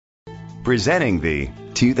Presenting the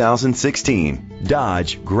 2016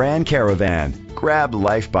 Dodge Grand Caravan. Grab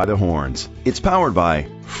life by the horns. It's powered by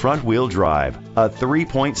front-wheel drive, a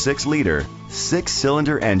 3.6-liter,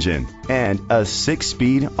 6-cylinder engine, and a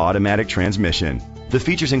 6-speed automatic transmission. The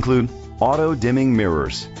features include auto-dimming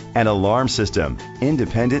mirrors, an alarm system,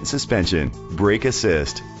 independent suspension, brake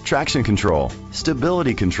assist, traction control,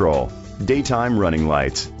 stability control, daytime running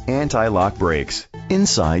lights, anti-lock brakes.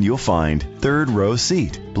 Inside you'll find third-row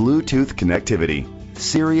seat, Bluetooth connectivity,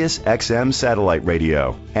 Sirius XM satellite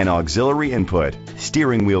radio, and auxiliary input,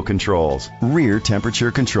 steering wheel controls, rear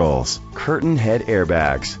temperature controls, curtain head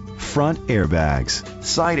airbags, front airbags,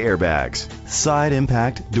 side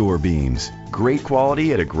impact door beams. Great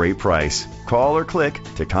quality at a great price. Call or click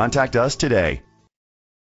to contact us today.